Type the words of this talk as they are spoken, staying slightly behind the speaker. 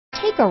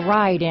Take a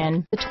ride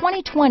in the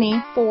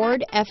 2020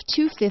 Ford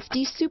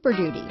F-250 Super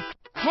Duty.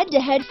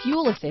 Head-to-head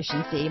fuel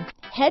efficiency,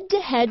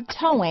 head-to-head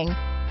towing,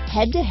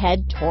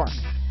 head-to-head torque.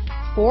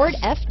 Ford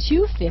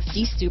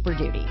F-250 Super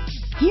Duty.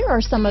 Here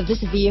are some of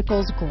this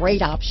vehicle's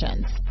great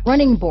options: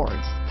 running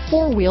boards,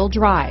 four-wheel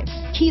drive,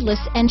 keyless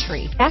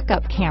entry,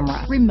 backup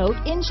camera, remote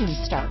engine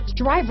start,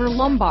 driver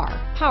lumbar,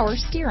 power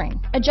steering,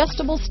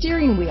 adjustable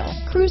steering wheel,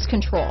 cruise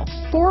control,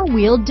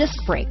 four-wheel disc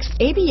brakes,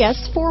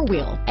 ABS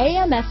four-wheel,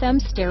 AM/FM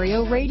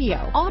stereo radio,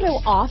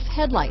 auto-off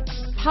headlights,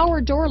 power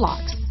door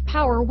locks,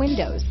 power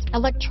windows,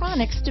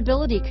 electronic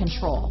stability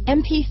control,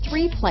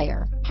 MP3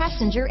 player,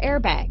 passenger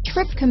airbag,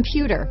 trip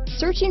computer.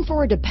 Searching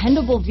for a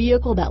dependable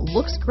vehicle that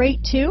looks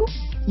great too?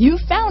 You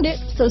found it,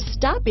 so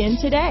stop in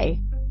today.